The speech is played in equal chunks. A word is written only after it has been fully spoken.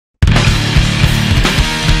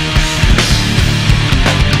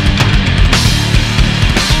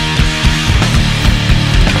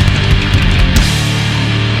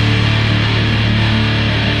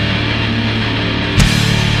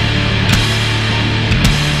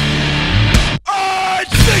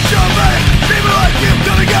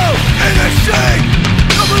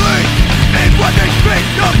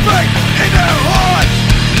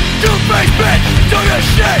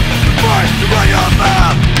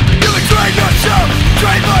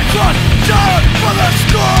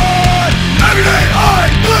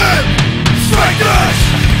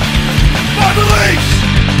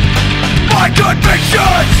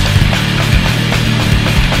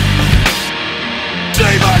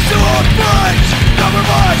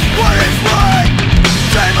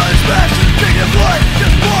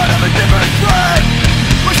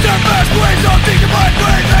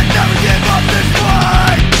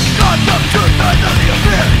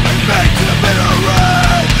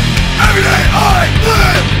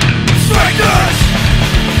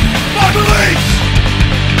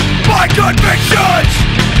Convictions!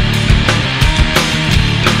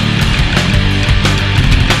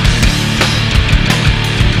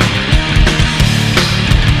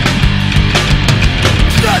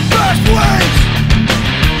 Steadfast ways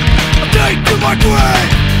I take to my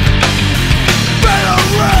grave. Been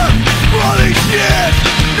around for all these years.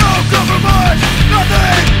 No compromise,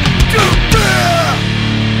 nothing to fear.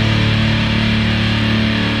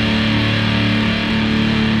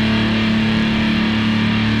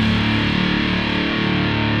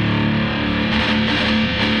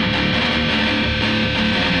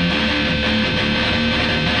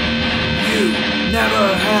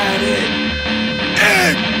 Never had it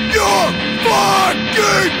in your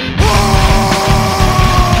fucking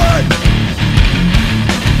heart.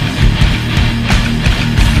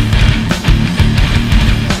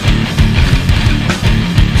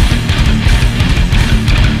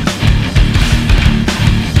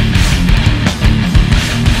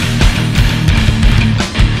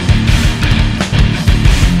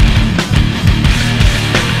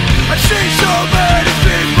 I see so many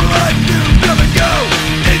people like you come and go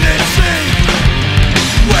in this scene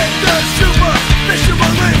with the superficial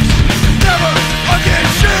beliefs never again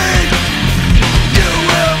seen. You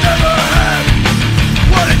will never have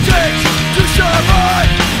what it takes to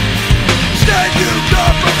survive. Instead you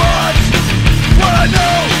compromise what I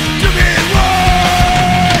know to be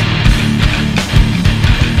right.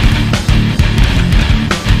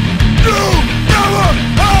 You never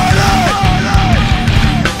had it.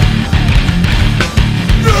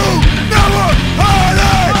 You never had it.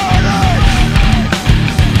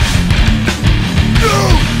 You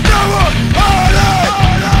never had it.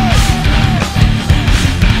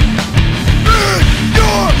 In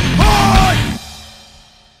your heart.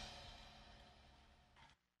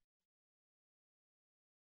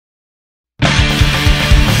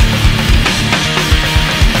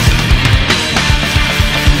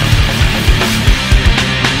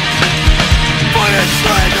 Fight and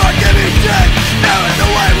slay, not give me dead. Now in the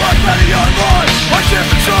way, what's better your life? I should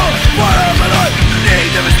control what I'm alive.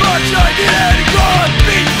 Need them as much as I did any God.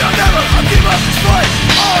 Beat down never, I'll give up this fight.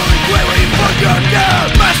 I'll only quit when you fuck up down.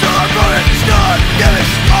 Master, I'm running, start giving.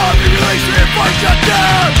 I'll be released if I shut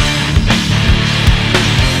down.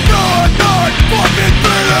 No, I'm not fucking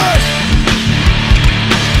finished.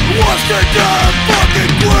 Wants to die, I'm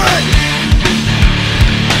fucking quit.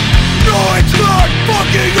 No, it's not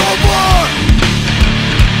fucking over.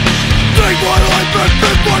 Take my life and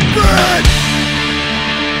make my bed.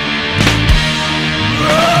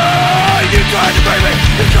 You tried to break me,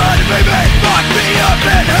 you tried to break me. Lock me up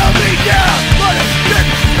and held me down. But it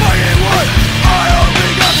didn't fucking work. I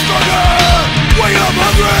only got stronger. Wake up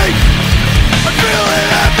hungry. I'm feeling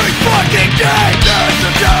every fucking day. There's no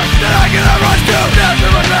doubt that I cannot rush to. Now to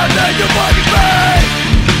my mouth and you fucking pay.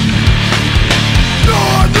 No,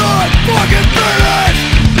 I'm not fucking finished.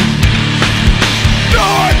 No,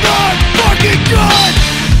 I'm not fucking done.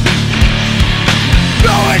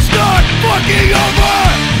 No, it's not fucking over.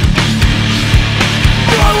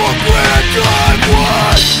 I will quit until I've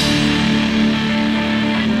won.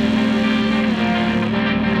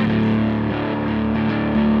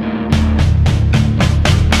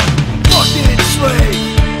 Fucking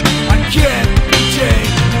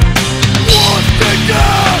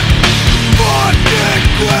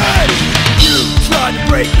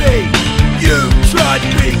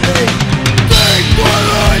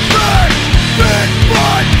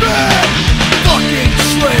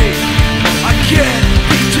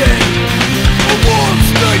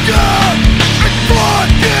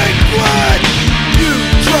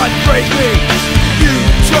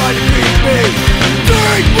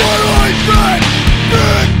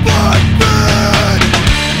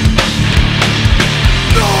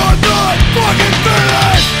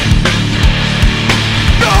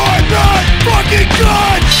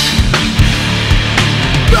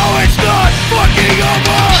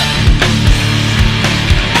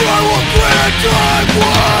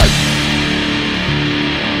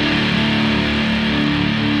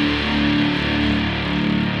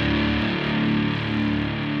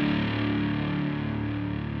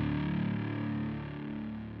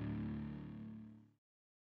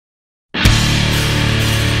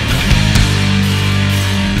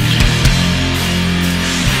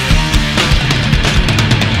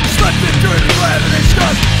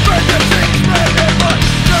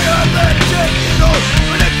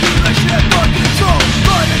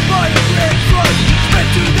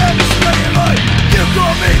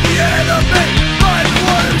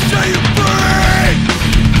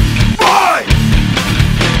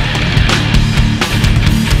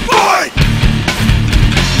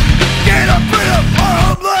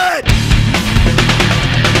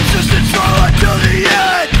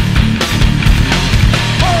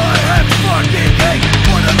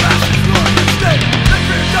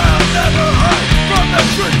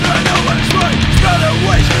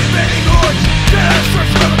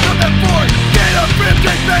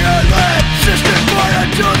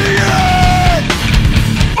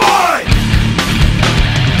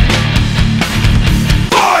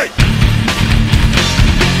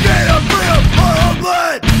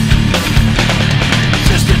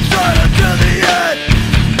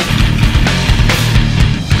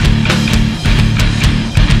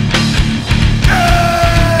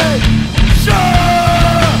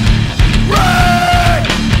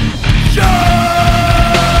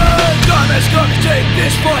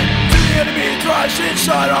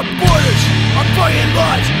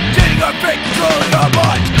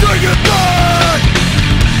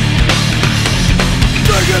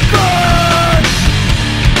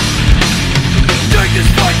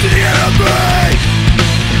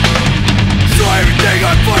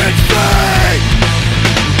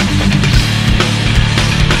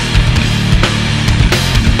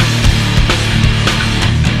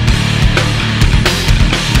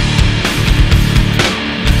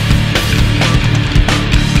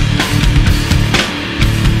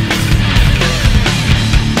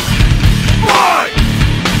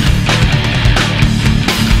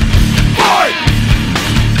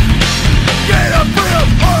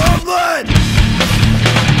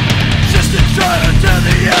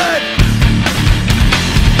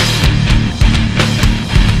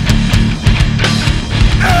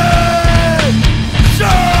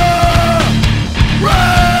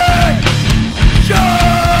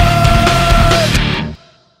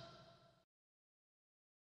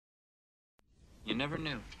You never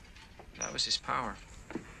knew. That was his power.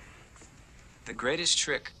 The greatest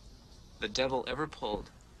trick the devil ever pulled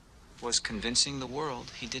was convincing the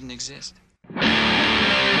world he didn't exist. Talking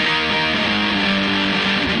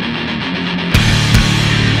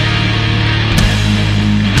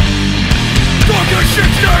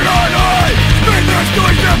shit start on high. Spin their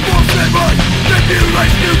stories and bullshit mud.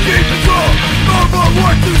 Manipulate you keep control. Normal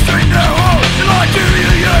work to straighten their hole. And lie to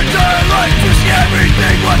you your entire life. To see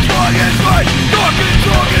everything what's wrong is right. Talking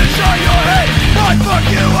strong inside your head. I fuck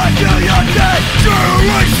you until you're dead.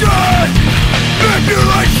 Insurrection.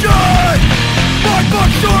 Manipulation. My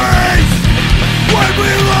fuck stories. When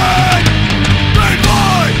we learn. They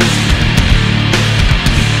lie.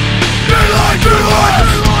 They lie, they lie.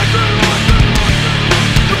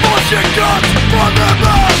 Bullshit comes from the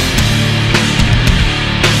mouth.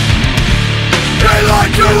 They lie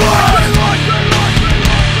to us.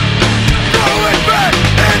 Throw it back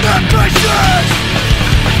in their faces.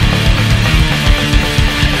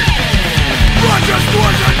 Righteous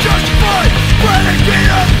wars are justified.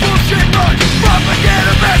 Predicated bullshit mud.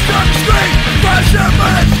 Propaganda mass on the street. Pressure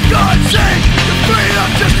minutes, God sake. The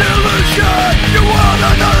freedom's just an illusion. Your world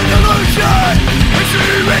another delusion.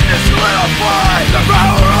 Achieving to solidify the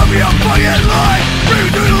power of your fucking life. Read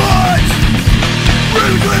between lines.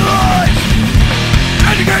 Read between lines.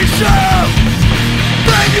 Educate yourself.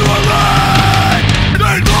 Then you will learn.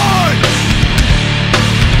 They lie.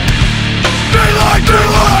 They lie to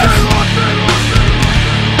us.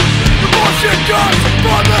 The bullshit comes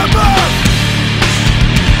from their mouth.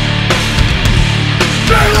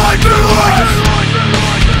 They lie to us.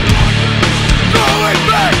 Throw it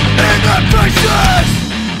back in their faces.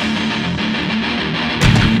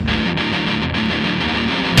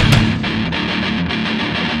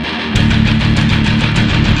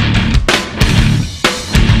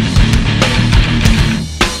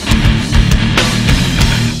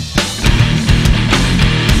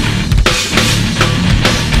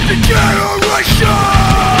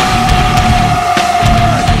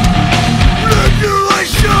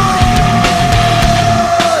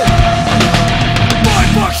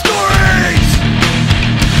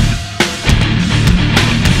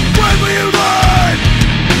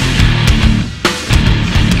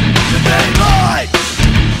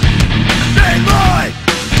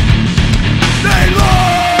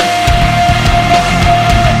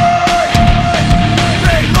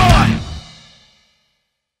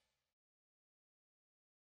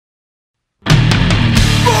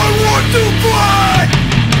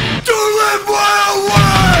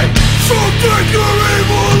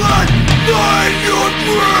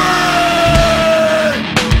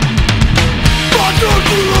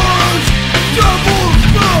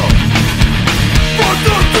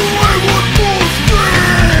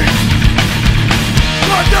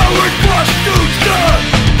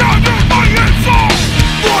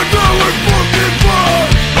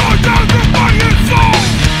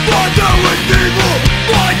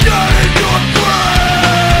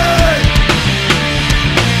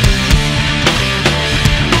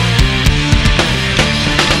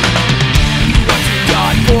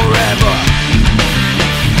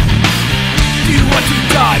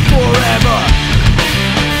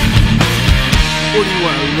 Or do you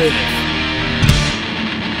want to live it?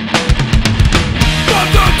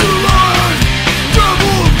 Fuck up to learn,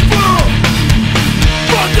 trouble full.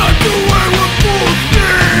 Fuck up to where we're full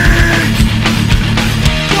things.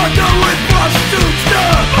 Fuck up with prostitute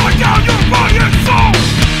stuff. Lock down your body and soul.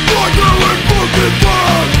 Fuck up with broken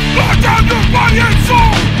bones. Lock down your body and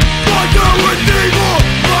soul. Fuck up with evil.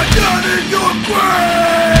 Lock down in your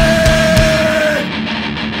brain.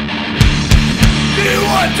 Do you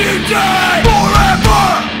want to die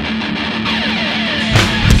forever?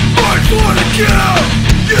 For the kill.